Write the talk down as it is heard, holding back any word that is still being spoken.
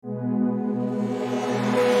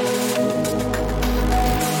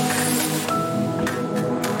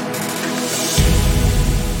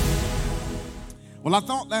Well, I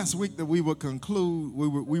thought last week that we would conclude,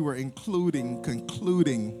 we were concluding,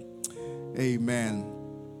 amen,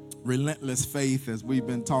 relentless faith as we've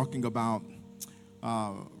been talking about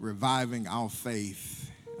reviving our faith.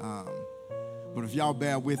 But if y'all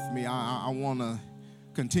bear with me, I want to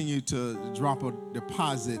continue to drop a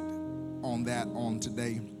deposit on that on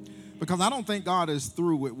today, because I don't think God is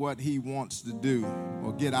through with what he wants to do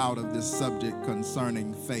or get out of this subject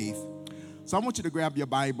concerning faith. So I want you to grab your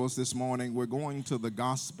Bibles this morning. We're going to the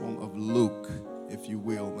Gospel of Luke, if you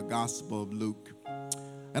will, the Gospel of Luke.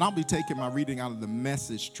 And I'll be taking my reading out of the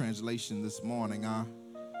Message translation this morning. I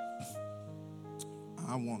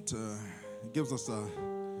want to, it gives us a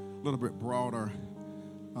little bit broader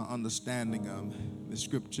understanding of the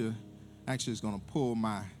scripture. Actually, it's going to pull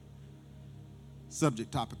my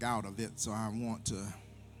subject topic out of it, so I want to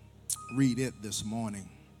read it this morning.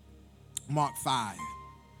 Mark 5,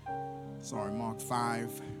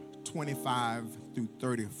 25 through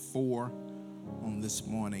 34 on this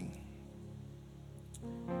morning.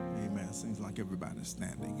 Amen. Seems like everybody's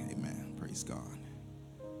standing. Amen. Praise God.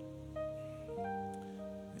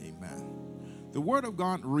 Amen. The Word of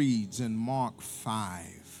God reads in Mark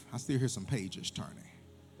 5. I still hear some pages turning.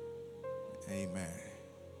 Amen.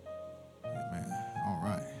 Amen. All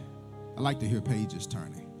right. I like to hear pages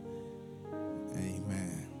turning.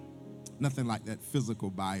 Amen. Nothing like that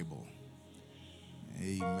physical Bible.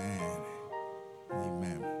 Amen.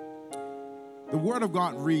 Amen. The Word of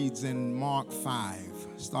God reads in Mark 5,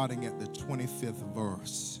 starting at the 25th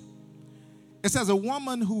verse. It says, a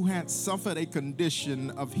woman who had suffered a condition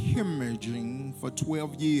of hemorrhaging for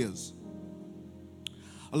 12 years.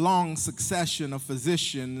 A long succession of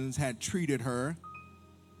physicians had treated her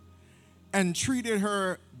and treated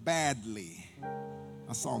her badly.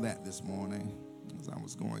 I saw that this morning as I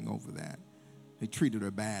was going over that. They treated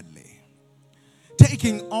her badly,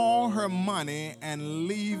 taking all her money and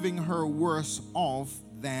leaving her worse off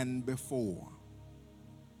than before.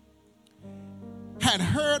 Had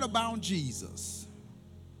heard about Jesus.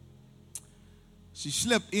 She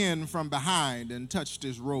slipped in from behind and touched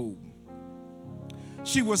his robe.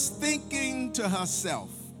 She was thinking to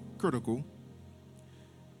herself, critical,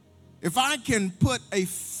 if I can put a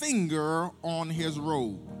finger on his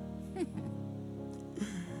robe,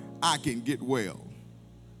 I can get well.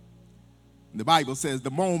 The Bible says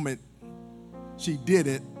the moment she did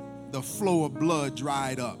it, the flow of blood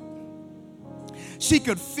dried up. She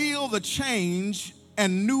could feel the change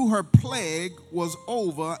and knew her plague was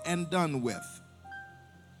over and done with.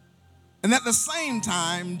 And at the same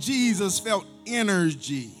time, Jesus felt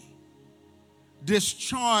energy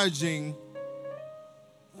discharging,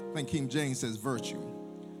 I think King James says virtue,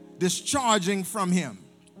 discharging from him.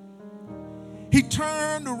 He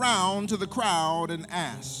turned around to the crowd and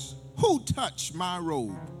asked, who touched my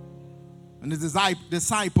robe? And his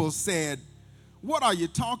disciples said, what are you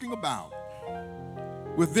talking about?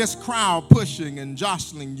 With this crowd pushing and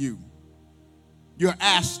jostling you, you're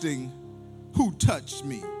asking, who touched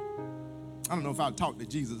me? I don't know if I'll talk to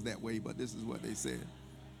Jesus that way, but this is what they said.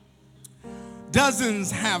 Dozens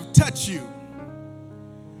have touched you.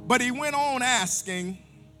 But he went on asking,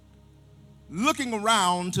 looking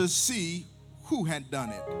around to see who had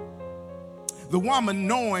done it. The woman,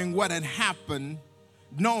 knowing what had happened,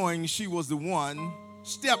 knowing she was the one,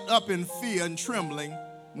 stepped up in fear and trembling,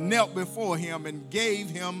 knelt before him and gave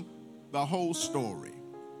him the whole story.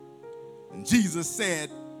 And Jesus said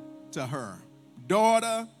to her,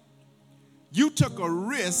 daughter, you took a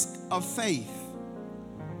risk of faith,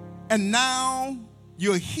 and now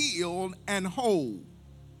you're healed and whole.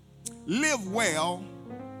 Live well,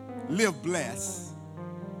 live blessed,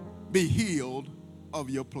 be healed of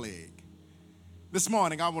your plague. This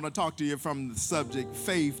morning, I want to talk to you from the subject,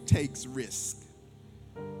 faith takes risk.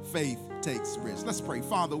 Faith takes risk. Let's pray.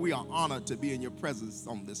 Father, we are honored to be in your presence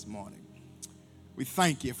on this morning. We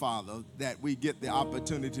thank you, Father, that we get the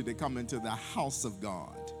opportunity to come into the house of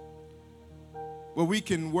God, where we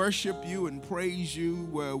can worship you and praise you,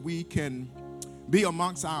 where we can be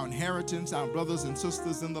amongst our inheritance, our brothers and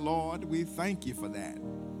sisters in the Lord. We thank you for that.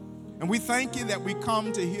 And we thank you that we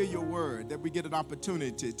come to hear your word, that we get an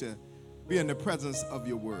opportunity to be in the presence of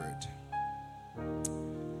your word.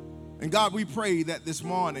 And God, we pray that this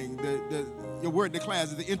morning, your word declares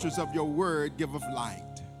that the interest of your word giveth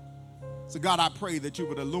light. So God, I pray that you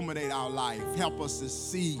would illuminate our life, help us to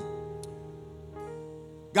see,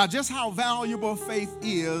 God, just how valuable faith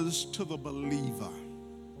is to the believer.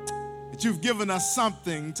 That you've given us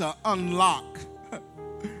something to unlock,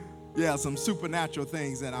 some supernatural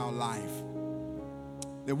things in our life.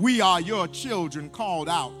 That we are your children, called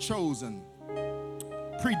out, chosen,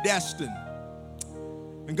 predestined,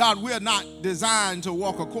 And God, we're not designed to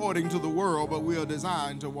walk according to the world, but we are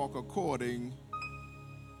designed to walk according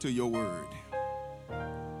to your word.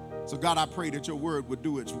 So God, I pray that your word would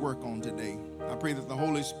do its work on today. I pray that the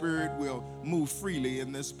Holy Spirit will move freely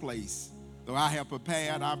in this place. Though I have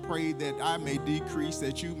prepared, I pray that I may decrease,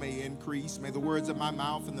 that you may increase. May the words of my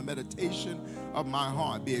mouth and the meditation of my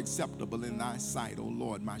heart be acceptable in thy sight, O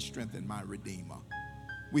Lord, my strength and my redeemer.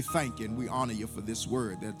 We thank you and we honor you for this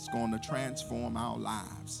word that's going to transform our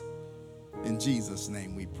lives. In Jesus'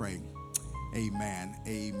 name we pray. Amen.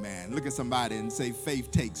 Amen. Look at somebody and say, faith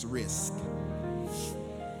takes risk.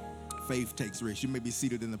 Faith takes risk. You may be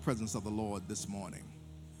seated in the presence of the Lord this morning.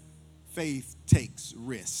 Faith takes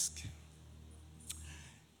risk.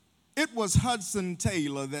 It was Hudson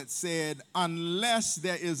Taylor that said, unless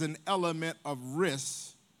there is an element of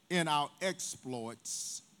risk in our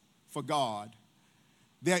exploits for God,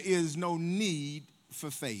 there is no need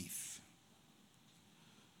for faith.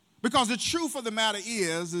 Because the truth of the matter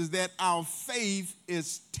is that our faith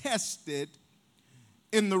is tested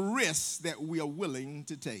in the risks that we are willing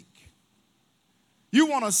to take. You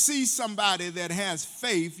want to see somebody that has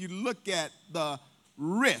faith, you look at the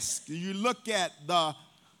risk. You look at the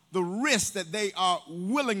risk that they are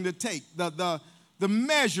willing to take, the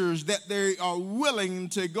measures that they are willing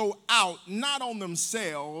to go out, not on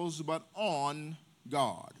themselves, but on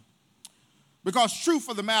God. Because truth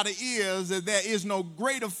of the matter is that there is no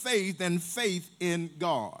greater faith than faith in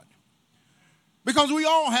God. Because we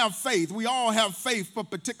all have faith. We all have faith for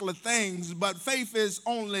particular things, but faith is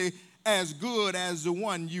only as good as the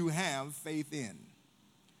one you have faith in.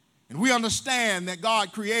 And we understand that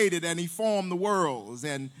God created and he formed the worlds,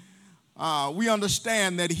 and we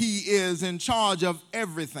understand that he is in charge of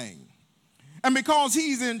everything. And because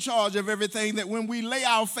he's in charge of everything, that when we lay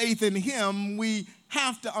our faith in him, we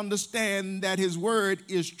have to understand that his word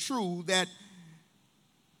is true, that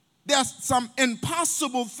there's some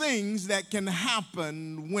impossible things that can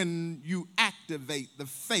happen when you activate the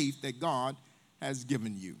faith that God has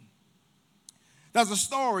given you. There's a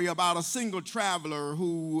story about a single traveler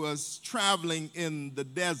who was traveling in the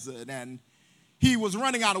desert, and he was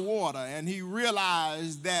running out of water, and he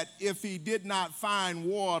realized that if he did not find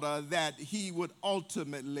water, that he would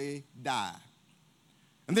ultimately die.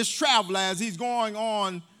 And this traveler, as he's going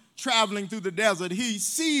on traveling through the desert, he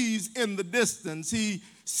sees in the distance, he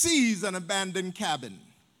sees an abandoned cabin.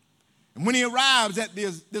 And when he arrives at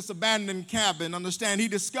this abandoned cabin, understand, he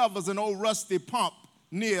discovers an old rusty pump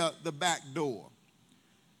near the back door.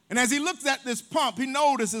 And as he looks at this pump, he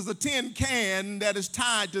notices a tin can that is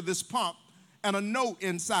tied to this pump and a note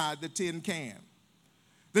inside the tin can.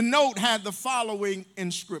 The note had the following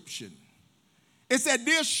inscription. It said,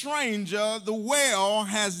 "Dear stranger, the well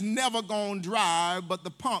has never gone dry, but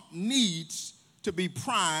the pump needs to be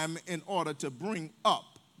primed in order to bring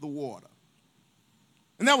up the water."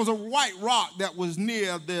 And there was a white rock that was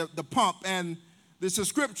near the pump, and this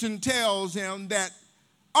inscription tells him that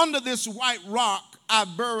under this white rock, I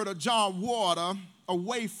buried a jar of water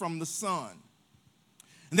away from the sun.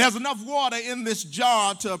 And there's enough water in this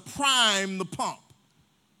jar to prime the pump.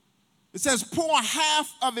 It says, pour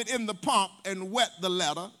half of it in the pump and wet the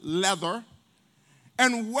leather,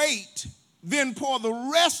 and wait, then pour the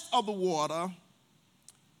rest of the water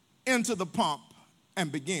into the pump and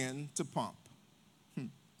begin to pump.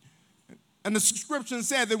 And the inscription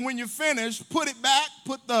said that when you finish, put it back,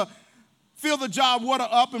 fill the jar of water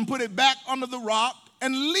up and put it back under the rock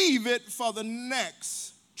and leave it for the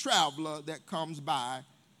next traveler that comes by.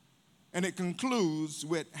 And it concludes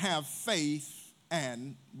with, have faith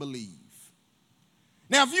and believe.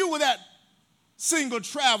 Now, if you were that single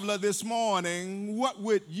traveler this morning, what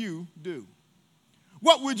would you do?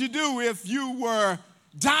 What would you do if you were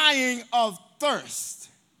dying of thirst?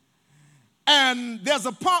 And there's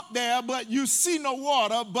a pump there, but you see no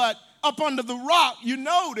water, but up under the rock, you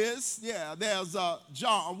notice, there's a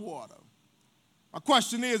jar of water. My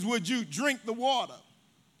question is, would you drink the water?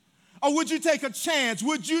 Or would you take a chance?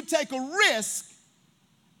 Would you take a risk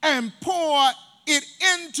and pour it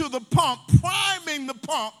into the pump, priming the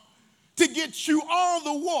pump to get you all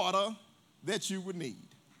the water that you would need?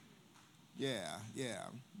 Yeah.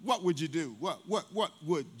 What would you do? What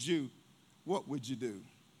would you do?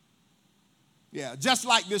 Yeah, just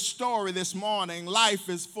like this story this morning, life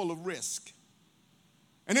is full of risk.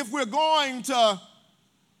 And if we're going to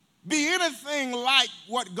be anything like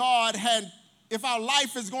what God had, if our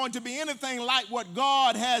life is going to be anything like what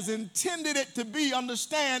God has intended it to be,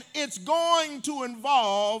 understand it's going to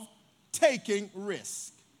involve taking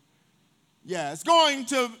risk. Yeah, it's going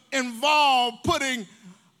to involve putting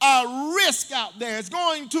a risk out there. It's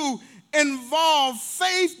going to involve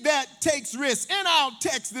faith that takes risks. In our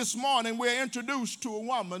text this morning, we're introduced to a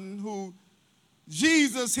woman who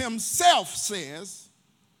Jesus himself says,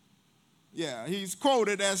 he's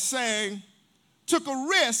quoted as saying, took a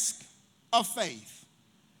risk of faith.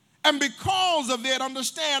 And because of it,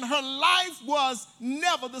 understand, her life was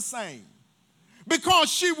never the same.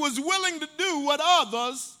 Because she was willing to do what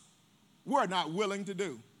others were not willing to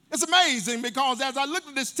do. It's amazing because as I look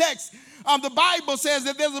at this text, the Bible says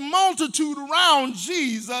that there's a multitude around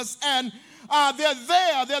Jesus, and they're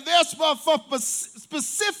there for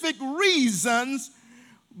specific reasons,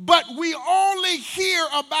 but we only hear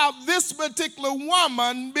about this particular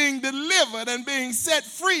woman being delivered and being set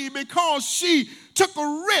free because she took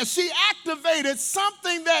a risk. She activated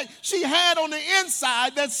something that she had on the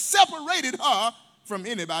inside that separated her from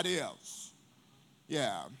anybody else.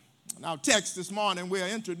 In our text this morning, we are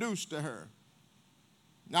introduced to her.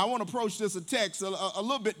 Now, I want to approach this text a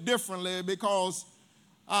little bit differently because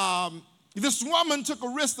this woman took a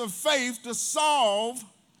risk of faith to solve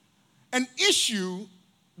an issue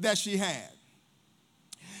that she had.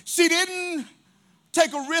 She didn't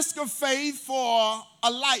take a risk of faith for a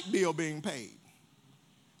light bill being paid.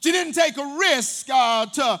 She didn't take a risk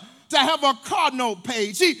to have a car note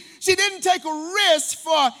paid. She didn't take a risk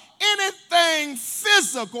for anything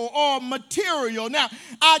physical or material. Now,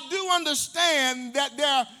 I do understand that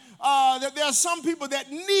there are some people that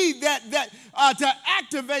need that to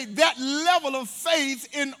activate that level of faith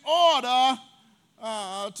in order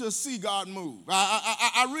to see God move.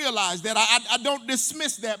 I realize that. I don't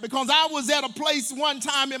dismiss that because I was at a place one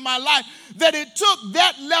time in my life that it took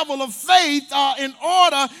that level of faith in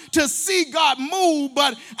order to see God move.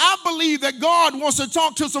 But I believe that God wants to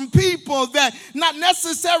talk to some people that not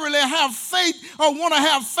necessarily have faith or want to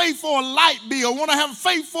have faith for a light bill, want to have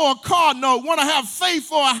faith for a car note, want to have faith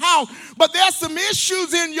for a house. But there's some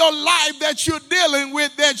issues in your life that you're dealing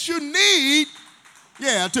with that you need,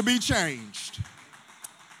 to be changed.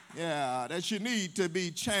 That you need to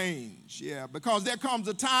be changed. Because there comes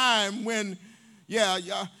a time when,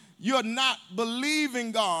 you're not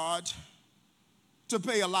believing God to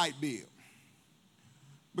pay a light bill.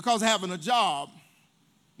 Because having a job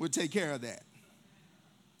will take care of that.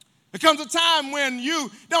 There comes a time when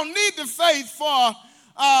you don't need the faith for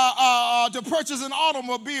to purchase an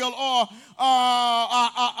automobile or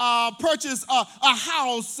purchase a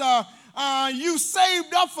house. You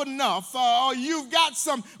saved up enough, or you've got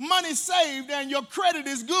some money saved and your credit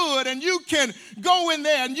is good, and you can go in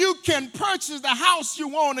there and you can purchase the house you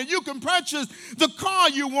want and you can purchase the car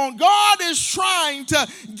you want. God is trying to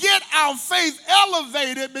get our faith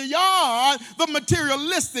elevated beyond the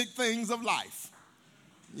materialistic things of life.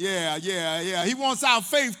 He wants our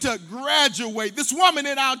faith to graduate. This woman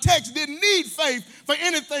in our text didn't need faith for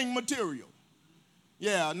anything material.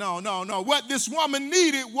 No. What this woman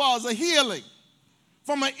needed was a healing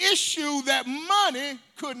from an issue that money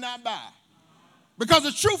could not buy. Because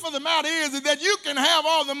the truth of the matter is that you can have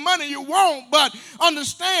all the money you want, but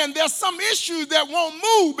understand there's some issues that won't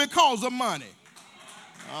move because of money.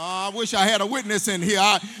 I wish I had a witness in here.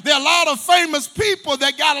 There are a lot of famous people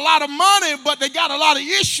that got a lot of money, but they got a lot of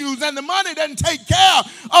issues, and the money doesn't take care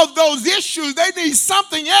of those issues. They need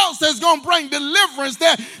something else that's going to bring deliverance.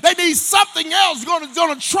 They need something else going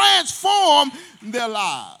to transform their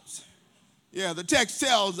lives. The text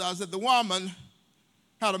tells us that the woman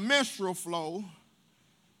had a menstrual flow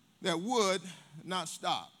that would not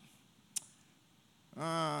stop.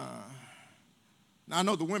 Now, I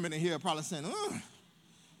know the women in here are probably saying,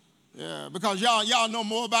 because y'all know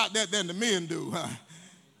more about that than the men do.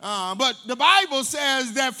 But the Bible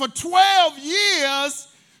says that for 12 years,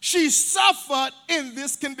 she suffered in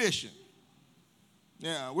this condition.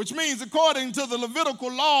 Which means according to the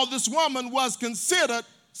Levitical law, this woman was considered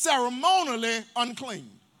ceremonially unclean.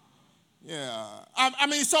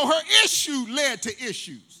 So her issue led to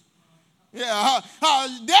issues.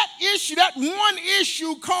 That issue, that one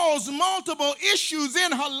issue caused multiple issues in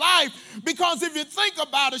her life, because if you think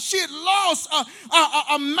about it, she had lost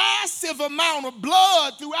a massive amount of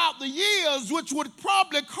blood throughout the years, which would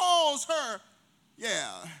probably cause her,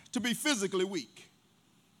 to be physically weak.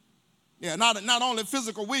 Not only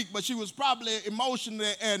physical weak, but she was probably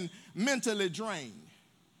emotionally and mentally drained.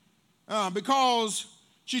 Because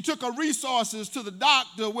she took her resources to the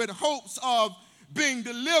doctor with hopes of being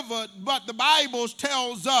delivered, but the Bible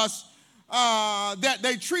tells us that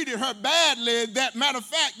they treated her badly. That matter of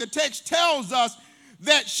fact, the text tells us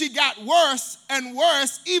that she got worse and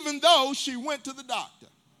worse even though she went to the doctor.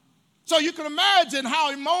 So you can imagine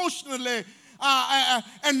how emotionally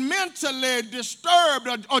and mentally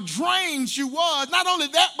disturbed or drained she was. Not only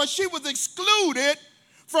that, but she was excluded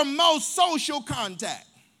from most social contact.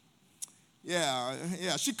 Yeah,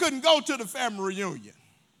 she couldn't go to the family reunion.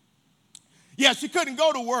 Yeah, she couldn't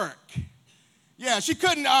go to work. Yeah, she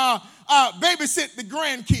couldn't babysit the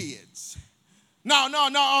grandkids.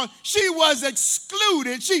 No. She was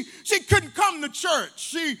excluded. She couldn't come to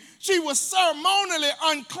church. She was ceremonially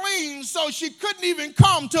unclean, so she couldn't even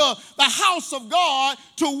come to the house of God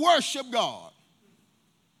to worship God.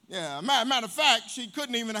 Yeah, matter of fact, she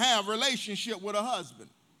couldn't even have a relationship with her husband.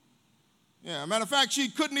 Yeah, matter of fact, she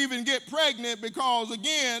couldn't even get pregnant because,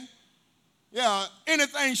 again,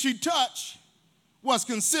 anything she touched was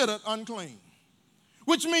considered unclean.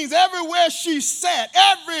 Which means everywhere she sat,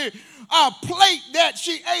 every plate that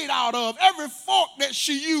she ate out of, every fork that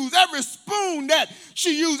she used, every spoon that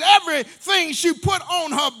she used, everything she put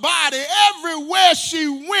on her body, everywhere she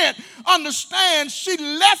went, understand, she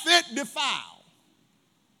left it defiled.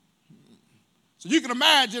 So you can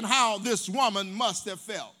imagine how this woman must have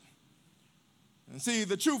felt. And see,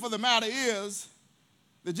 the truth of the matter is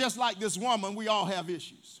that just like this woman, we all have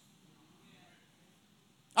issues.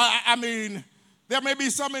 I mean, there may be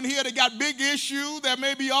some in here that got big issues. There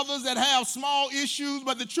may be others that have small issues.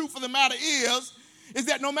 But the truth of the matter is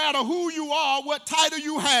that no matter who you are, what title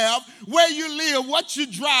you have, where you live, what you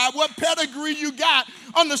drive, what pedigree you got,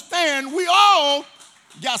 understand we all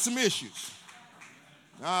got some issues.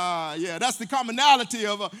 That's the commonality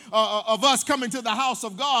of us coming to the house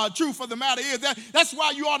of God. Truth of the matter is that's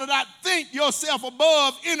why you ought to not think yourself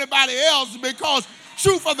above anybody else, because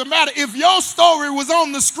truth of the matter, if your story was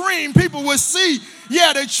on the screen, people would see,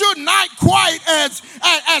 that you're not quite as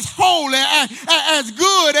holy, as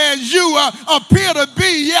good as you appear to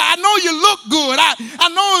be. Yeah, I know you look good.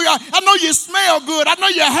 I know you smell good. I know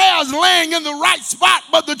your hair's laying in the right spot.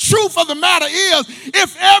 But the truth of the matter is,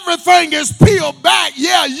 if everything is peeled back,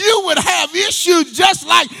 you would have issues just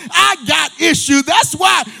like I got issues. That's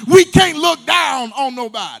why we can't look down on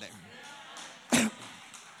nobody.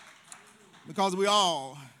 Because we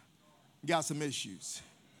all got some issues.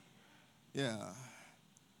 Yeah.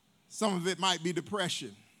 Some of it might be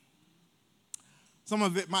depression. Some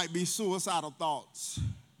of it might be suicidal thoughts.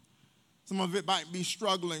 Some of it might be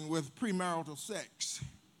struggling with premarital sex.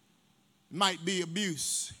 It might be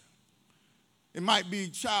abuse. It might be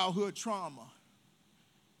childhood trauma.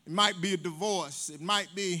 It might be a divorce. It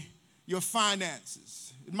might be your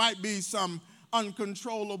finances. It might be some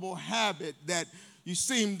uncontrollable habit that you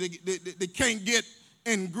seem to can't get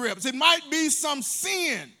in grips. It might be some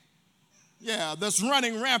sin, that's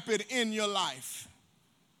running rampant in your life.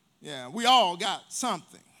 Yeah, we all got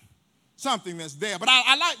something that's there. But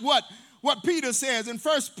I like what Peter says in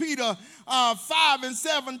 1 Peter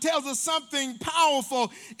 5:7 tells us something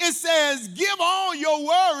powerful. It says, give all your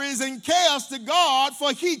worries and cares to God,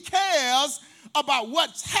 for he cares about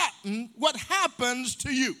what happens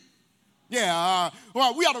to you.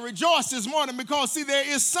 Well, we ought to rejoice this morning because, see, there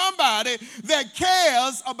is somebody that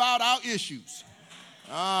cares about our issues.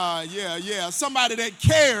 Somebody that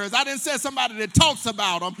cares. I didn't say somebody that talks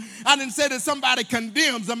about them. I didn't say that somebody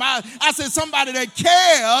condemns them. I said somebody that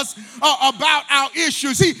cares about our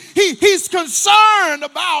issues. He's concerned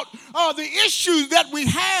about the issues that we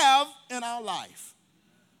have in our life.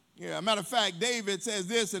 Matter of fact, David says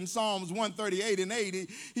this in Psalms 138 and 80.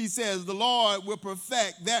 He says, the Lord will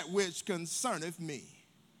perfect that which concerneth me.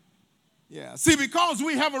 See, because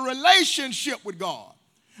we have a relationship with God,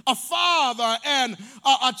 a father and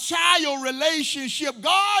a child relationship,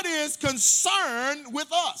 God is concerned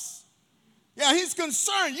with us. He's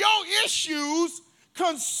concerned. Your issues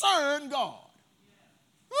concern God.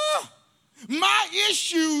 My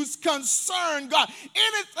issues concern God.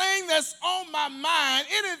 Anything that's on my mind,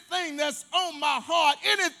 anything that's on my heart,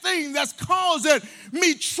 anything that's causing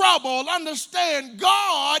me trouble, understand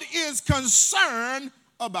God is concerned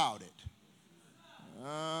about it.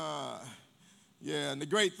 And the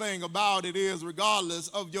great thing about it is, regardless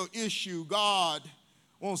of your issue, God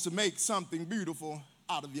wants to make something beautiful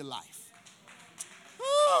out of your life.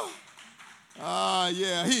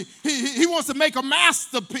 He wants to make a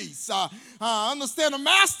masterpiece. Understand, a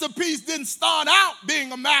masterpiece didn't start out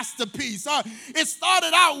being a masterpiece. It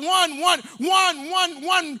started out one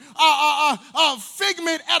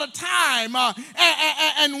figment at a time.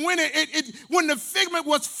 And when the figment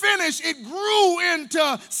was finished, it grew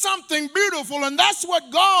into something beautiful. And that's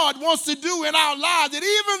what God wants to do in our lives. That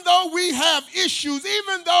even though we have issues,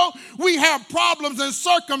 even though we have problems and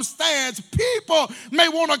circumstance, people may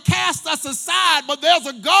want to cast us aside, but there's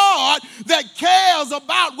a God that cares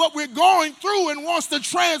about what we're going through and wants to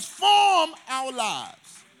transform our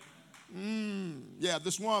lives.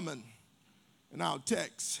 This woman in our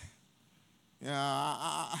text,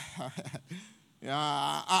 Yeah,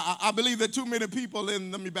 I believe that too many people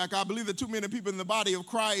I believe that too many people in the body of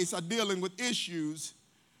Christ are dealing with issues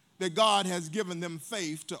that God has given them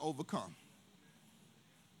faith to overcome.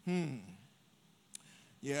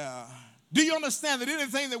 Yeah. Do you understand that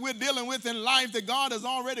anything that we're dealing with in life that God has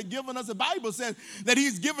already given us, the Bible says that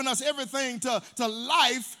he's given us everything to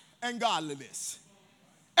life and godliness.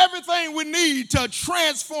 Everything we need to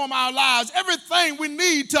transform our lives, everything we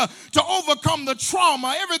need to overcome the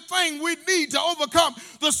trauma, everything we need to overcome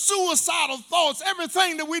the suicidal thoughts,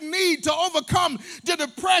 everything that we need to overcome the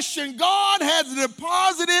depression, God has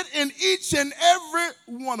deposited in each and every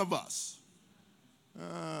one of us.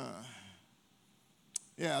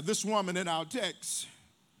 This woman in our text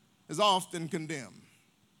is often condemned.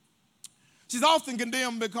 She's often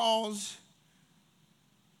condemned because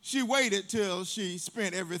she waited till she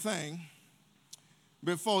spent everything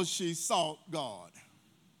before she sought God.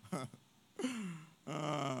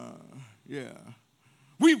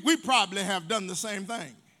 We probably have done the same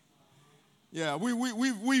thing. Yeah,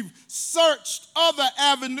 we've searched other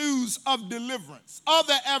avenues of deliverance,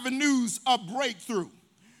 other avenues of breakthrough.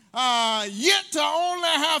 Yet to only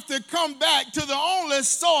have to come back to the only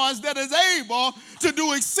source that is able to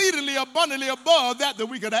do exceedingly abundantly above that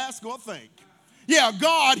we could ask or think. Yeah,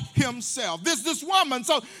 God himself. This woman,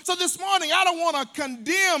 so this morning, I don't want to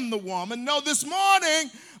condemn the woman. No, this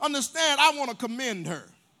morning, understand, I want to commend her.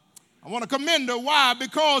 I want to commend her. Why?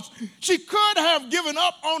 Because she could have given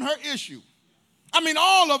up on her issue. I mean,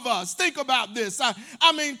 all of us, think about this. I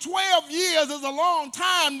mean, 12 years is a long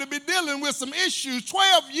time to be dealing with some issues.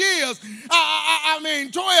 12 years,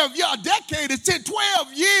 12 years, a decade is 10,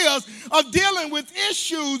 12 years of dealing with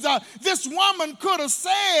issues. This woman could have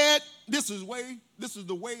said, this is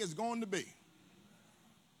the way it's going to be.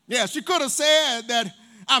 Yeah, she could have said that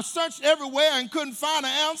I've searched everywhere and couldn't find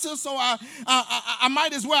an answer, so I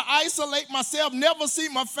might as well isolate myself, never see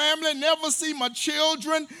my family, never see my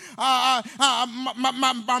children. My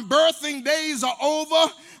birthing days are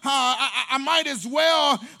over. I might as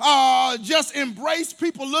well just embrace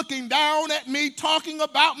people looking down at me, talking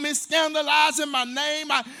about me, scandalizing my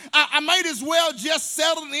name. I might as well just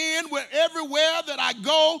settle in with everywhere that I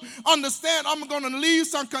go. Understand, I'm going to leave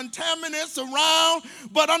some contaminants around,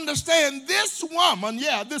 but understand this woman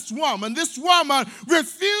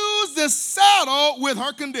refused to settle with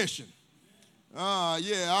her condition.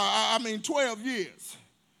 12 years.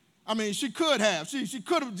 I mean, she could have. She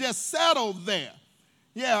could have just settled there.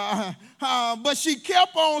 Yeah, but she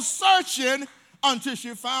kept on searching until she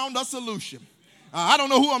found a solution. I don't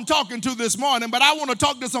know who I'm talking to this morning, but I want to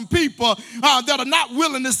talk to some people that are not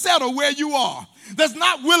willing to settle where you are, that's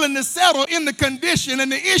not willing to settle in the condition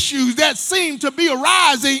and the issues that seem to be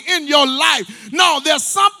arising in your life. No, there's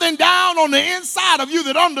something down on the inside of you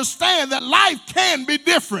that understands that life can be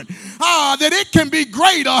different, that it can be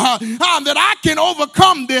greater, that I can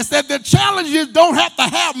overcome this, that the challenges don't have to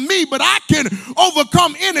have me, but I can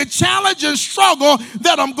overcome any challenge and struggle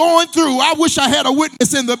that I'm going through. I wish I had a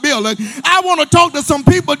witness in the building. I want to talk to some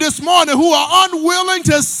people this morning who are unwilling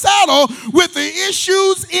to settle with the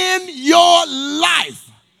issues in your life.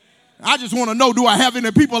 I just want to know, do I have any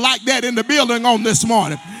people like that in the building on this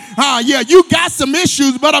morning? You got some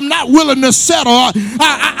issues, but I'm not willing to settle.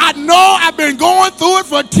 I know I've been going through it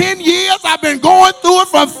for 10 years. I've been going through it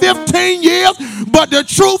for 15 years. But the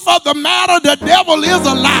truth of the matter, the devil is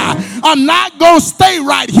a lie. I'm not going to stay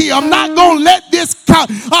right here. I'm not going to let this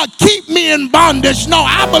keep me in bondage. No,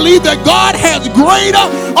 I believe that God has greater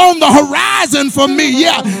on the horizon for me.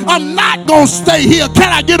 Yeah, I'm not going to stay here.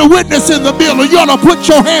 Can I get a witness in the building? You ought to put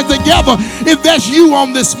your hands together if that's you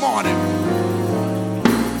on this morning.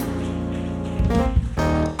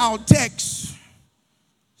 Our text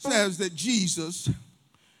says that Jesus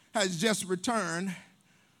has just returned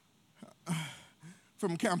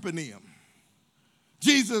from Capernaum.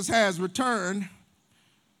 Jesus has returned,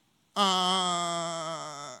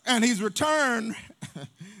 and he's returned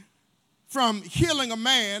from healing a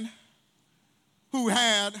man who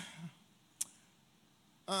had,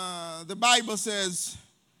 the Bible says,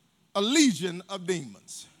 a legion of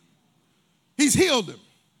demons. He's healed him.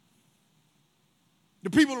 The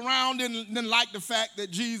people around didn't like the fact that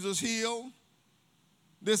Jesus healed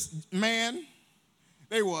this man.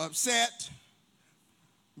 They were upset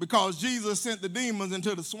because Jesus sent the demons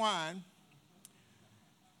into the swine,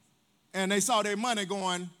 and they saw their money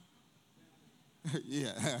going,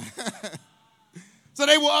 yeah. So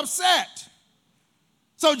they were upset.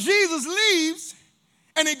 So Jesus leaves,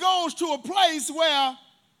 and he goes to a place where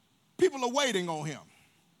people are waiting on him.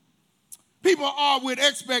 People are with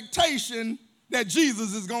expectation that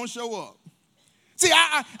Jesus is going to show up. See,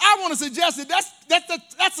 I want to suggest that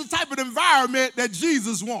that's the type of environment that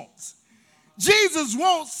Jesus wants. Jesus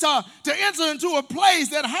wants to enter into a place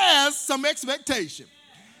that has some expectation.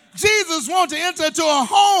 Jesus wants to enter into a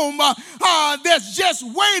home that's just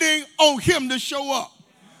waiting on him to show up.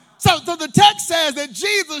 So the text says that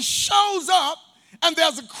Jesus shows up and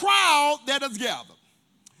there's a crowd that has gathered.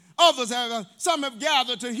 Some have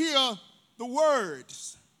gathered to hear the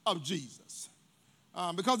words of Jesus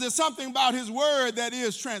because there's something about his word that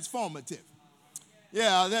is transformative.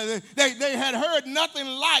 Yeah, they had heard nothing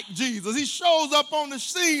like Jesus. He shows up on the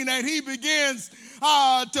scene and he begins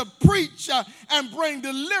to preach and bring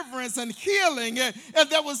deliverance and healing. And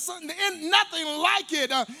there was nothing like it.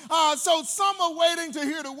 So some are waiting to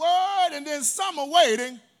hear the word, and then some are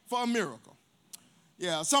waiting for a miracle.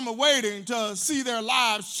 Yeah, some are waiting to see their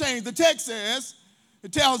lives change. The text says,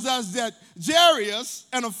 it tells us that Jairus,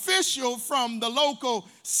 an official from the local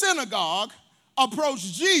synagogue,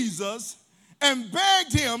 approached Jesus and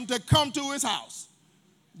begged him to come to his house.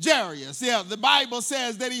 Jairus, the Bible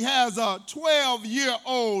says that he has a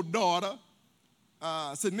 12-year-old daughter,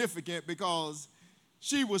 significant because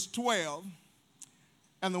she was 12,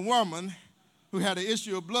 and the woman who had an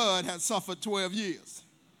issue of blood had suffered 12 years.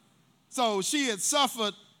 So she had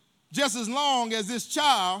suffered just as long as this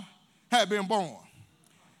child had been born.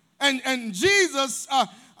 And Jesus,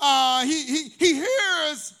 he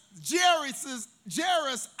hears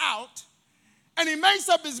Jairus out, and he makes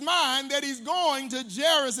up his mind that he's going to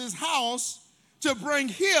Jairus' house to bring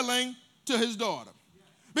healing to his daughter.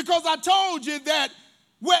 Because I told you that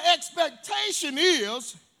where expectation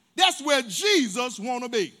is, that's where Jesus want to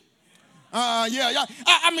be.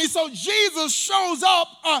 So Jesus shows up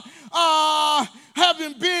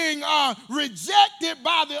having been rejected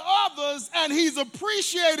by the others, and he's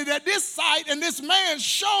appreciated at this site, and this man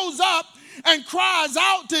shows up and cries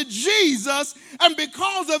out to Jesus, and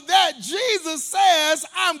because of that, Jesus says,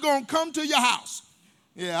 I'm going to come to your house.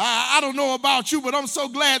 Yeah, I don't know about you, but I'm so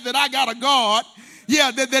glad that I got a God,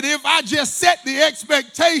 that if I just set the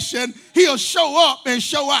expectation, he'll show up and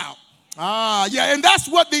show out. And that's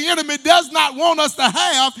what the enemy does not want us to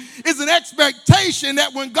have, is an expectation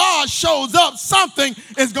that when God shows up, something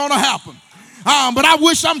is going to happen. But I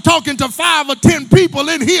wish I'm talking to 5 or 10 people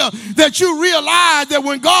in here that you realize that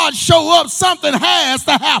when God shows up, something has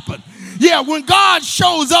to happen. Yeah, when God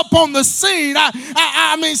shows up on the scene,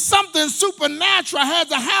 I mean, something supernatural has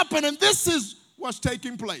to happen, and this is what's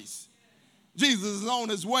taking place. Jesus is on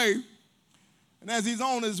his way, and as he's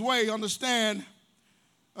on his way, understand,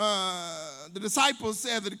 the disciples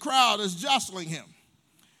said that the crowd is jostling him.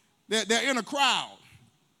 They're in a crowd.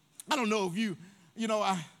 I don't know if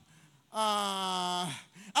I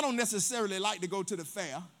don't necessarily like to go to the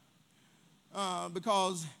fair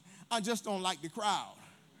because I just don't like the crowd.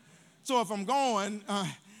 So if I'm going,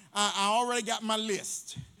 I already got my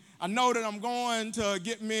list. I know that I'm going to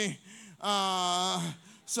get me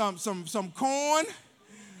some corn.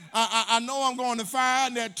 I know I'm going to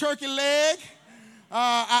find that turkey leg.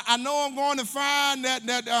 I know I'm going to find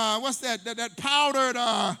that powdered,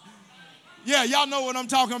 y'all know what I'm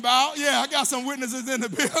talking about. Yeah, I got some witnesses in the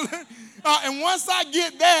building. And once I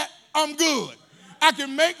get that, I'm good. I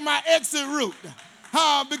can make my exit route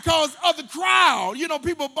because of the crowd.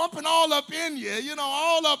 People bumping all up in you,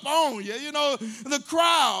 all up on you, the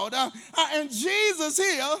crowd. And Jesus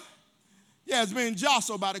here, is being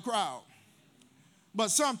jostled by the crowd.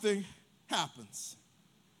 But something happens.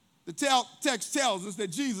 The text tells us that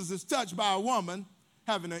Jesus is touched by a woman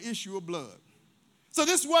having an issue of blood. So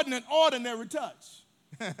this wasn't an ordinary touch.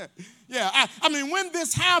 I mean, when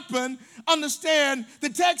this happened, understand, the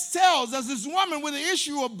text tells us this woman with an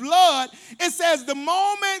issue of blood, it says the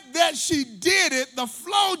moment that she did it, the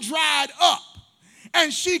flow dried up,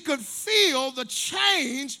 and she could feel the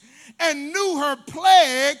change and knew her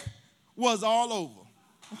plague was all over.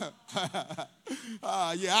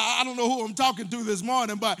 I don't know who I'm talking to this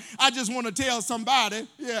morning, but I just want to tell somebody,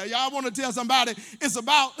 I want to tell somebody it's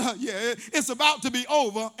about to be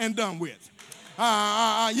over and done with.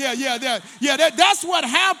 That's what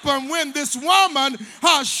happened when this woman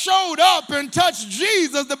showed up and touched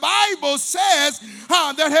Jesus. The Bible says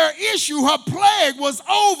that her issue, her plague was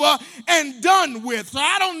over and done with. So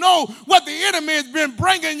I don't know what the enemy has been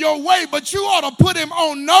bringing your way, but you ought to put him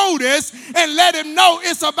on notice and let him know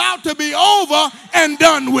it's about to be over and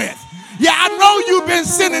done with. Yeah, I know you've been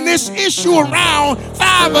sending this issue around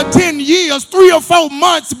 5 or 10 years, 3 or 4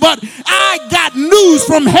 months, but I got news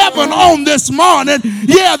from heaven on this morning,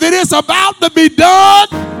 that it's about to be done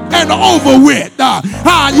and over with.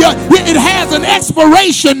 It has an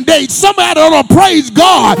expiration date. Somebody ought to praise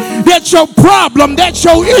God that your problem, that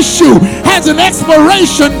your issue has an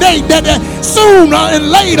expiration date, that sooner and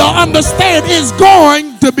later, understand, is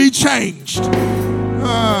going to be changed.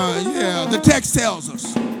 The text tells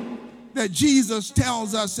us that Jesus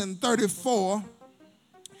tells us in 34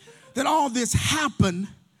 that all this happened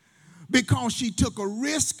because she took a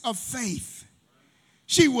risk of faith.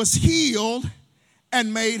 She was healed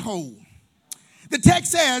and made whole. The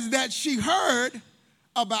text says that she heard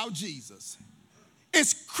about Jesus.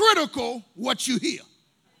 It's critical what you hear.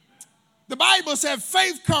 The Bible said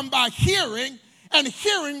faith comes by hearing, and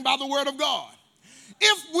hearing by the word of God.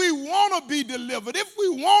 If we want to be delivered, if we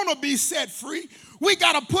want to be set free, we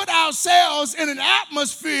got to put ourselves in an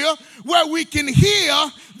atmosphere where we can hear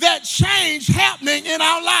that change happening in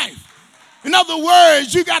our life. In other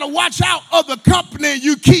words, you got to watch out of the company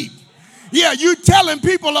you keep. Yeah, you telling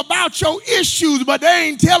people about your issues, but they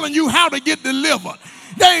ain't telling you how to get delivered.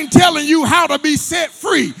 They ain't telling you how to be set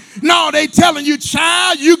free. No, they telling you,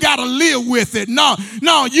 child, you got to live with it. No,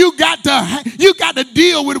 you got to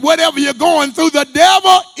deal with whatever you're going through. The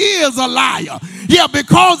devil is a liar. Yeah,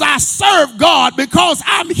 because I serve God, because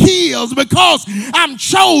I'm healed, because I'm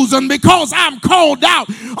chosen, because I'm called out.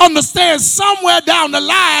 Understand, somewhere down the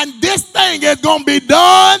line, this thing is going to be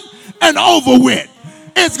done and over with.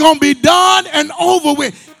 It's going to be done and over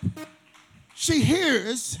with. She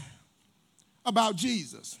hears about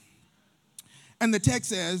Jesus. And the text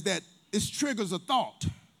says that it triggers a thought.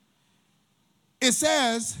 It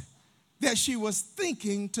says that she was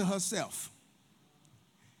thinking to herself,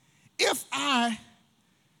 if I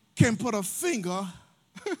can put a finger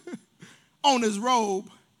on his robe,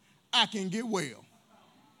 I can get well.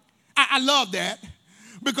 I love that,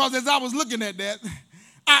 because as I was looking at that,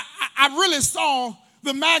 I really saw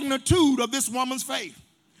the magnitude of this woman's faith.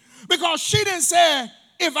 Because she didn't say,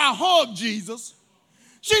 if I hug Jesus.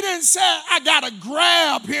 She didn't say, I got to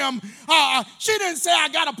grab him. She didn't say, I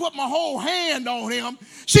got to put my whole hand on him.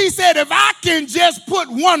 She said, if I can just put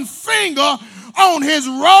one finger on his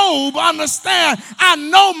robe, understand, I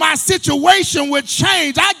know my situation would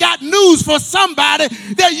change. I got news for somebody,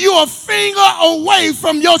 that you're a finger away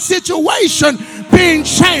from your situation being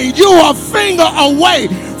changed. You're a finger away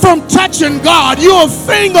from touching God. You're a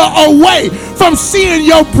finger away from seeing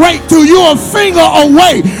your breakthrough. You're a finger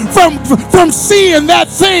away from seeing that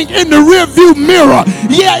thing in the rearview mirror.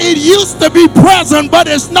 Yeah, it used to be present, but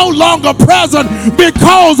it's no longer present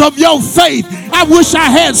because of your faith. I wish I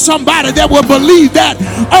had somebody that would believe that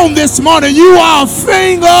on this morning. You are a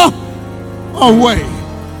finger away.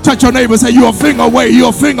 Touch your neighbor and say, you're a finger away. You're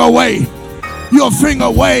a finger away. You're a finger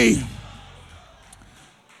away.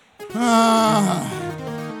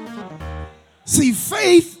 See,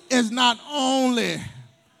 faith is not only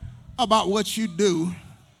about what you do,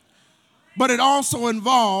 but it also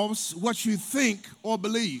involves what you think or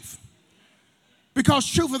believe. Because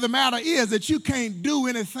truth of the matter is that you can't do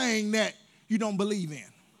anything that you don't believe in.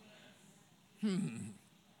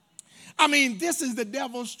 I mean, this is the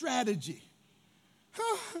devil's strategy.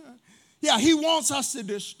 Yeah, he wants us to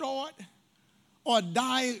distort or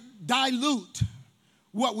dilute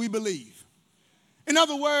what we believe. In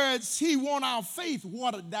other words, he wants our faith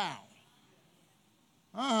watered down.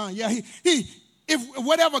 If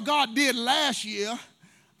whatever God did last year,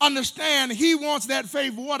 understand, he wants that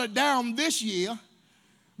faith watered down this year,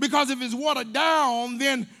 because if it's watered down,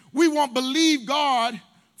 then we won't believe God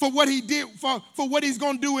for what he did, for what he's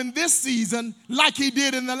going to do in this season like he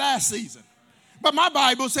did in the last season. But my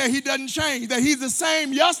Bible says he doesn't change, that he's the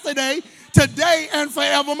same yesterday, today, and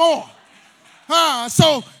forevermore.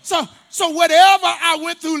 So whatever I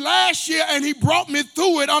went through last year and he brought me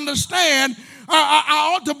through it, understand,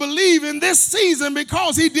 I ought to believe in this season,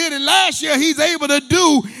 because he did it last year, he's able to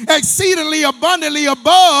do exceedingly abundantly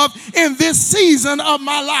above in this season of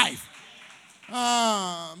my life.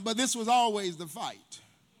 But this was always the fight.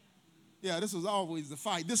 Yeah, this was always the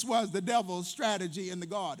fight. This was the devil's strategy in the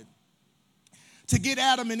garden, to get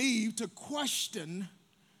Adam and Eve to question,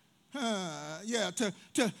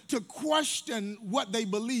 to question what they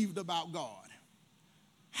believed about God.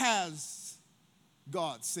 Has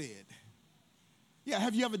God said? Yeah,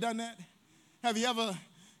 have you ever done that? Have you ever,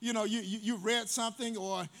 you read something,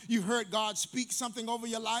 or you heard God speak something over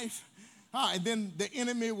your life, and then the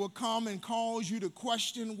enemy will come and cause you to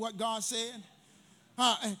question what God said?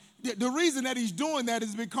 The reason that he's doing that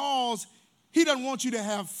is because he doesn't want you to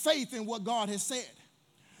have faith in what God has said.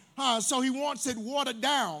 So he wants it watered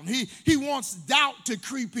down. He wants doubt to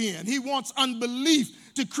creep in. He wants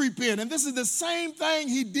unbelief to creep in. And this is the same thing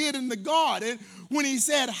he did in the garden when he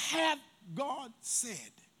said, "Hath God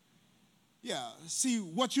said?" Yeah, see,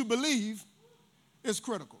 what you believe is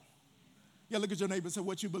critical. Yeah, look at your neighbor and say,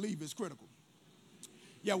 what you believe is critical.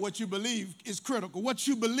 Yeah, what you believe is critical. What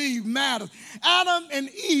you believe matters. Adam and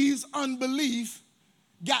Eve's unbelief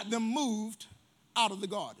got them moved out of the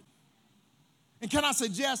garden. And can I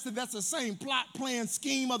suggest that that's the same plot, plan,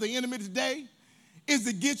 scheme of the enemy today? Is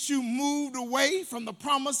to get you moved away from the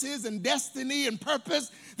promises and destiny and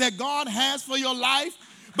purpose that God has for your life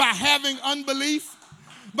by having unbelief,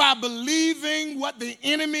 by believing what the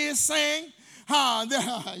enemy is saying.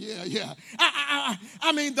 Yeah.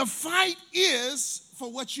 I mean, the fight is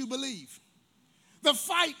for what you believe. The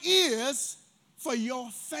fight is for your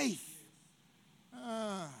faith.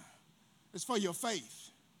 It's for your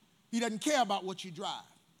faith. He doesn't care about what you drive.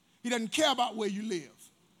 He doesn't care about where you live.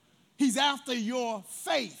 He's after your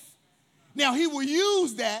faith. Now, he will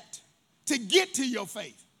use that to get to your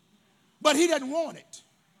faith, but he doesn't want it.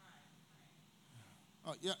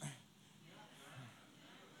 Oh, yeah.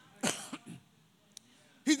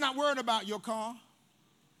 He's not worried about your car.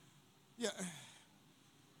 Yeah.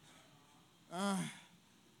 I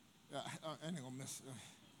ain't gonna miss.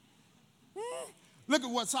 Look at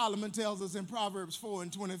what Solomon tells us in Proverbs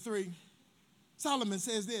 4:23. Solomon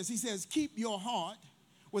says this. He says, keep your heart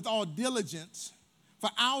with all diligence, for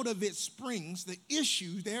out of it springs the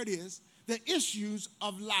issues, there it is, the issues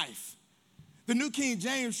of life. The New King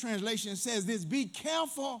James translation says this, be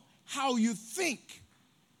careful how you think.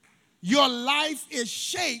 Your life is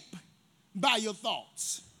shaped by your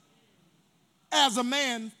thoughts. As a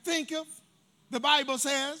man thinketh, the Bible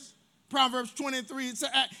says, Proverbs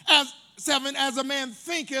 23:7, as a man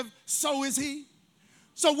thinketh, so is he.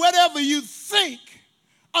 So whatever you think,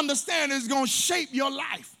 understand is going to shape your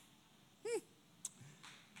life.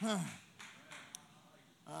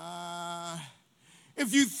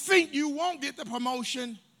 If you think you won't get the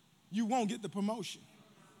promotion, you won't get the promotion.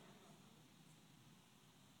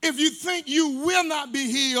 If you think you will not be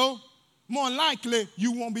healed, more likely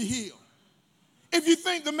you won't be healed. If you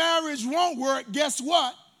think the marriage won't work, guess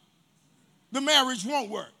what? The marriage won't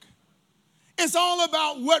work. It's all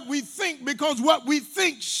about what we think, because what we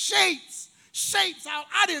think shapes out.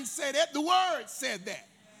 I didn't say that. The Word said that.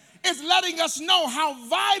 It's letting us know how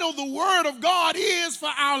vital the Word of God is for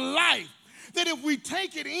our life. That if we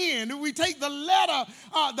take it in, if we take the letter,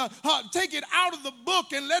 take it out of the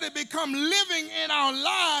book and let it become living in our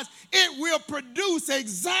lives, it will produce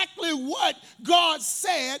exactly what God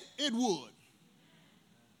said it would.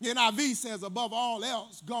 The NIV says, above all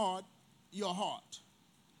else, guard your heart.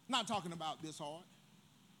 Not talking about this heart.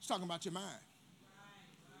 It's talking about your mind.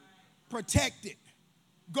 Protect it.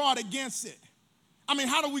 Guard against it. I mean,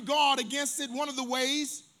 how do we guard against it? One of the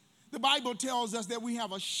ways, the Bible tells us that we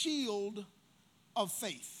have a shield of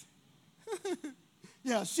faith.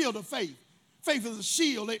 Yeah, a shield of faith. Faith is a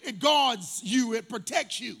shield. It guards you. It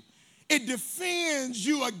protects you. It defends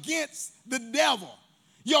you against the devil,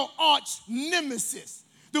 your arch nemesis,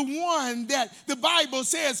 the one that the Bible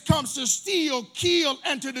says comes to steal, kill,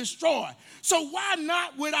 and to destroy. So why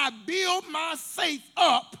not would I build my faith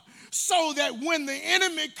up so that when the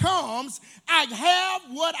enemy comes, I have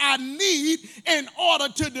what I need in order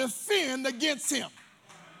to defend against him?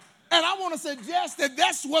 And I want to suggest that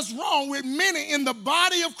that's what's wrong with many in the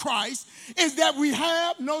body of Christ, is that we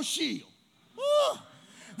have no shield.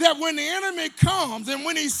 That when the enemy comes and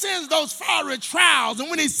when he sends those fiery trials and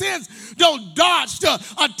when he sends those darts to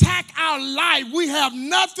attack our life, we have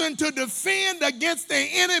nothing to defend against the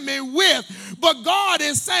enemy with. But God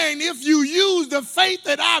is saying, if you use the faith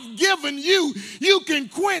that I've given you, you can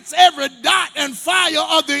quench every dart and fire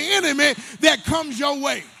of the enemy that comes your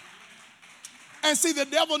way. And see, the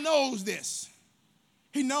devil knows this.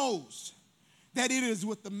 He knows that it is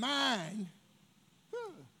with the mind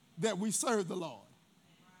that we serve the Lord.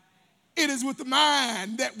 It is with the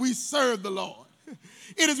mind that we serve the Lord.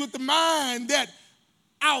 It is with the mind that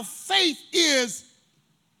our faith is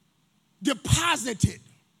deposited.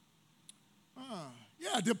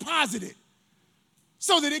 Deposited.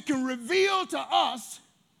 So that it can reveal to us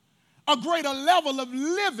a greater level of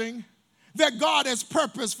living that God has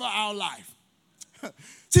purposed for our life.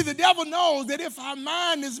 See, the devil knows that if our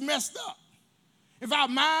mind is messed up, if our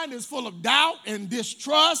mind is full of doubt and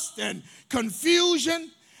distrust and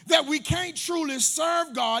confusion, that we can't truly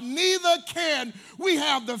serve God, neither can we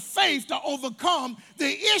have the faith to overcome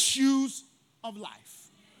the issues of life.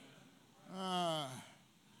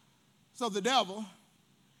 So the devil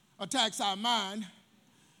attacks our mind,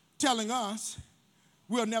 telling us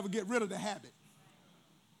we'll never get rid of the habit.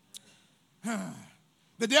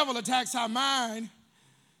 The devil attacks our mind,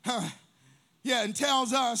 and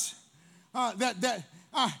tells us that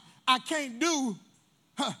I can't do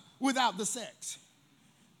without the sex.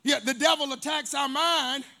 Yet the devil attacks our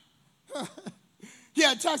mind. He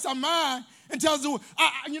attacks our mind and tells us,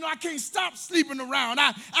 I can't stop sleeping around.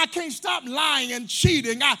 I can't stop lying and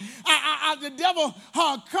cheating. The devil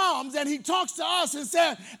comes and he talks to us and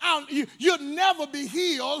says, you'll never be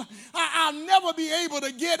healed. I'll never be able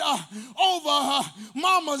to get over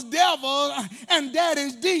mama's devil and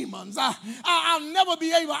daddy's demons. I'll never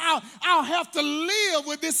be able, I'll have to live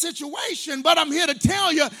with this situation. But I'm here to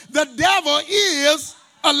tell you, the devil is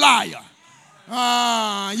a liar.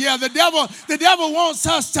 The devil wants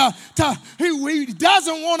us he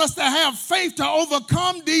doesn't want us to have faith to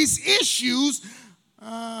overcome these issues.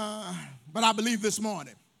 But I believe this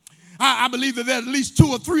morning, I believe that there's at least 2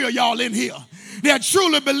 or 3 of y'all in here that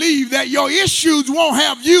truly believe that your issues won't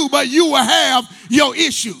have you, but you will have your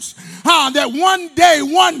issues. That one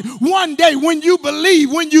day when you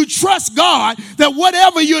believe, when you trust God, that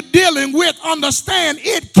whatever you're dealing with, understand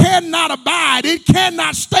it cannot abide. It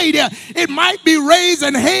cannot stay there. It might be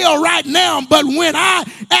raising hell right now, but when I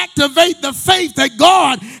activate the faith that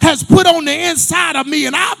God has put on the inside of me,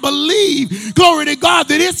 and I believe, glory to God,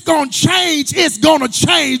 that it's going to change, it's going to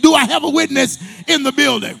change. Do I have a witness in the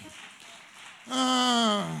building?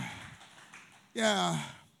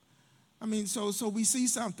 So we see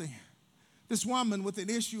something. This woman with an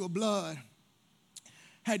issue of blood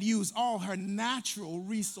had used all her natural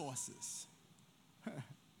resources.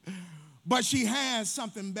 But she had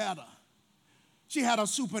something better. She had a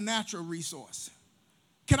supernatural resource.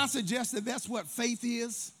 Can I suggest that that's what faith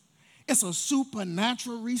is? It's a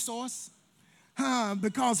supernatural resource.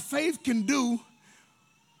 Because faith can do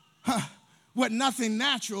what nothing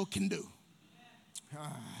natural can do.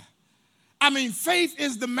 Faith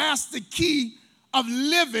is the master key of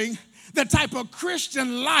living the type of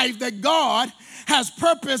Christian life that God has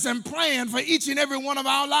purpose and planned for each and every one of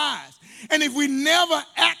our lives. And if we never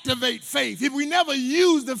activate faith, if we never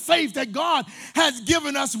use the faith that God has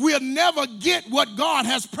given us, we'll never get what God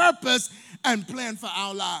has purposed and planned for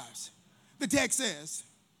our lives. The text says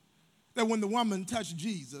that when the woman touched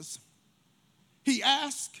Jesus, he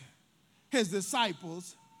asked his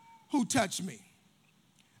disciples, who touched me?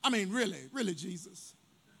 Really, Jesus.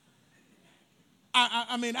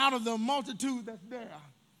 Out of the multitude that's there,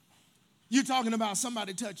 you're talking about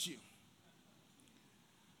somebody touched you.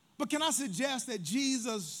 But can I suggest that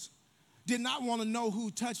Jesus did not want to know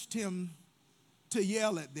who touched him to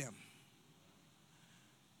yell at them,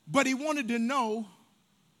 but he wanted to know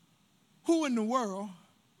who in the world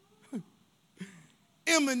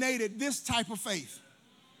emanated this type of faith.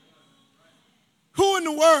 Who in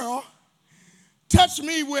the world touched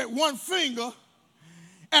me with one finger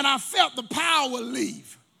and I felt the power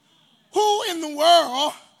leave? Who in the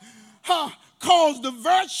world caused the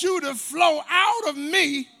virtue to flow out of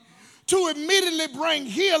me to immediately bring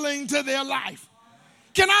healing to their life?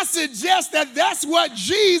 Can I suggest that that's what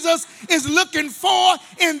Jesus is looking for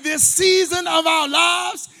in this season of our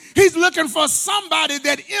lives? He's looking for somebody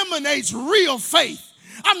that emanates real faith.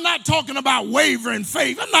 I'm not talking about wavering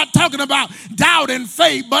faith. I'm not talking about doubting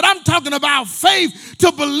faith, but I'm talking about faith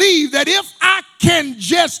to believe that if I can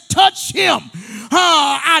just touch him,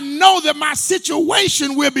 I know that my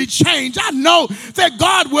situation will be changed. I know that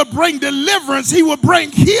God will bring deliverance. He will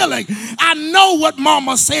bring healing. I know what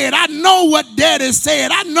mama said. I know what daddy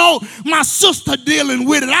said. I know my sister dealing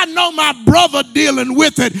with it. I know my brother dealing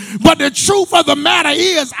with it. But the truth of the matter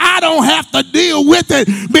is I don't have to deal with it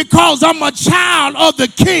because I'm a child of the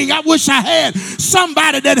King. I wish I had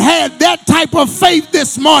somebody that had that type of faith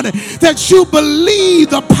this morning, that you believe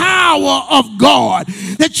the power of God,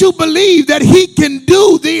 that you believe that he can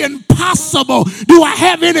do the impossible. Do I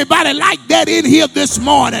have anybody like that in here this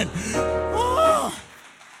morning?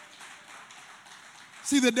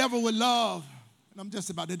 See, the devil would love, and I'm just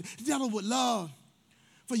about to, the devil would love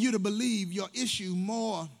for you to believe your issue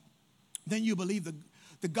more than you believe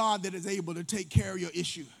the God that is able to take care of your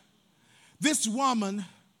issue. This woman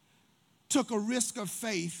took a risk of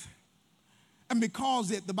faith, and because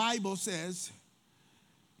the Bible says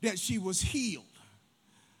that she was healed.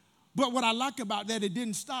 But what I like about that, it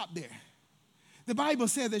didn't stop there. The Bible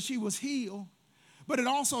said that she was healed, but it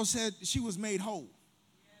also said she was made whole.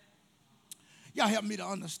 Y'all help me to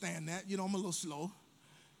understand that. I'm a little slow.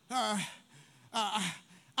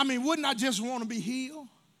 Wouldn't I just want to be healed?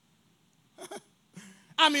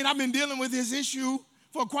 I've been dealing with this issue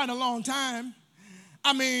for quite a long time.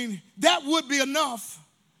 That would be enough,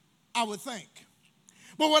 I would think.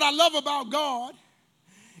 But what I love about God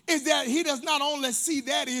is that he does not only see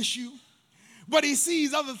that issue, but he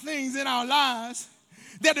sees other things in our lives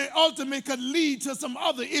that ultimately could lead to some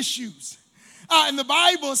other issues. And the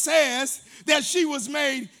Bible says that she was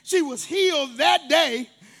healed that day,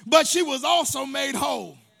 but she was also made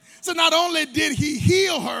whole. So not only did he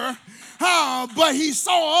heal her, but he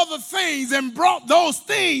saw other things and brought those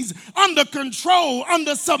things under control,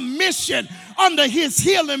 under submission, under his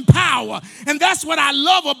healing power. And that's what I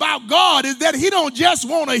love about God, is that he don't just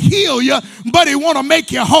want to heal you, but he want to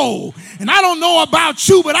make you whole. And I don't know about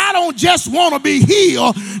you, but I don't just want to be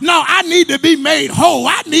healed. No, I need to be made whole.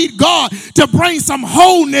 I need God to bring some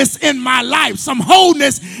wholeness in my life, some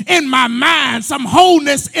wholeness in my mind, some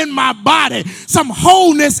wholeness in my body, some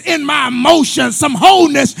wholeness in my emotions, some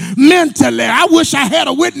wholeness mentally. I wish I had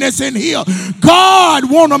a witness in here.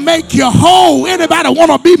 God want to make you whole. Anybody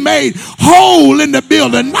want to be made whole in the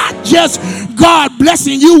building? Not just God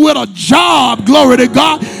blessing you with a job, glory to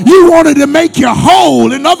God. You wanted to make you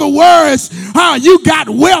whole. In other words, you got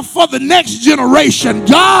wealth for the next generation.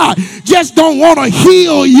 God just don't want to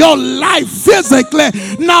heal your life physically.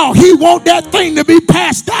 No, he want that thing to be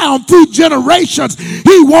passed down through generations.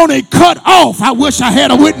 He want it cut off. I wish I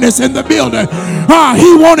had a witness in the building.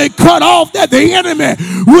 He want it cut off, that the enemy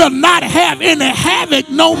will not have any havoc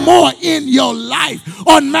no more in your life.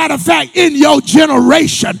 Or matter of fact, in your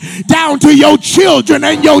generation, down to your children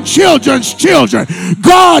and your children's children.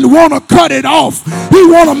 God want to cut it off. He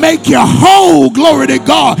want to make you whole, glory to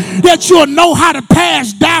God, that you'll know how to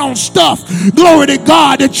pass down stuff, glory to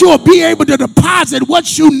God, that you'll be able to deposit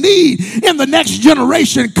what you need in the next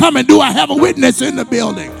generation coming. Do I have a witness in the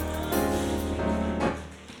building?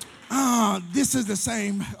 This is the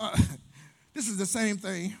same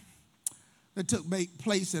thing that took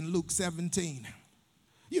place in Luke 17.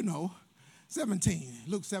 You know, 17,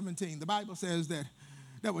 Luke 17. The Bible says that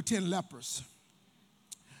there were 10 lepers.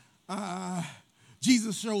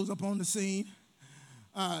 Jesus shows up on the scene.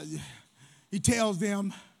 He tells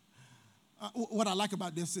them, what I like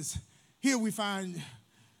about this is, here we find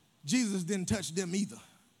Jesus didn't touch them either.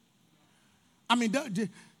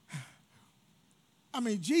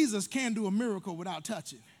 Jesus can do a miracle without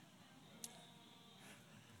touching.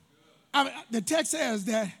 The text says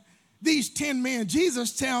that these 10 men,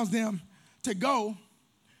 Jesus tells them to go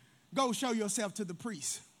show yourself to the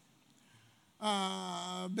priest.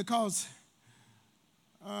 Because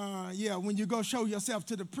when you go show yourself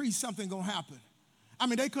to the priest, something gonna happen.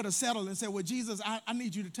 They could have settled and said, well, Jesus, I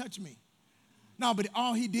need you to touch me. No, but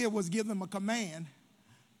all he did was give them a command.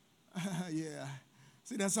 Yeah.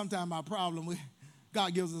 See, that's sometimes our problem.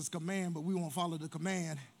 God gives us a command, but we won't follow the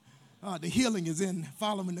command. The healing is in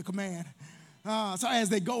following the command. So as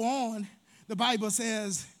they go on, the Bible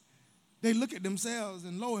says they look at themselves,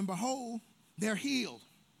 and lo and behold, they're healed.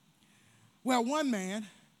 Well, one man,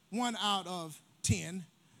 1 out of 10,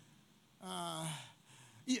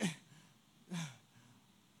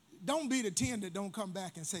 don't be the 10 that don't come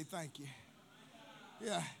back and say thank you.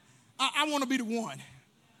 Yeah, I want to be the one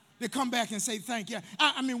that come back and say thank you.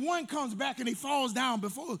 One comes back and he falls down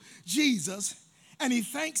before Jesus and he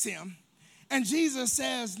thanks him. And Jesus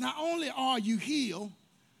says, not only are you healed,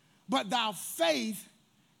 but thy faith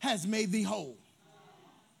has made thee whole.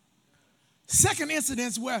 Second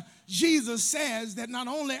incident where Jesus says that not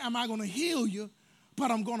only am I going to heal you,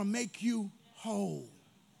 but I'm going to make you whole.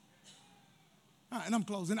 And I'm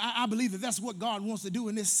closing. I believe that that's what God wants to do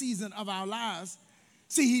in this season of our lives.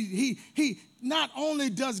 See, he not only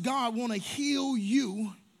does God want to heal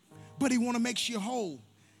you, but he want to make you whole.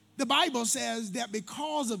 The Bible says that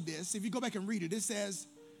because of this, if you go back and read it, it says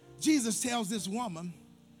Jesus tells this woman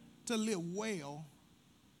to live well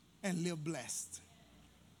and live blessed.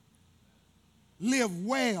 Live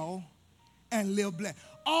well and live blessed.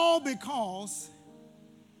 All because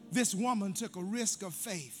this woman took a risk of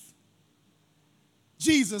faith.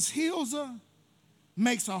 Jesus heals her,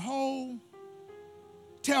 makes her whole,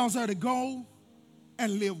 tells her to go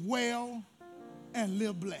and live well and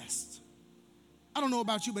live blessed. I don't know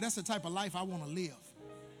about you, but that's the type of life I want to live.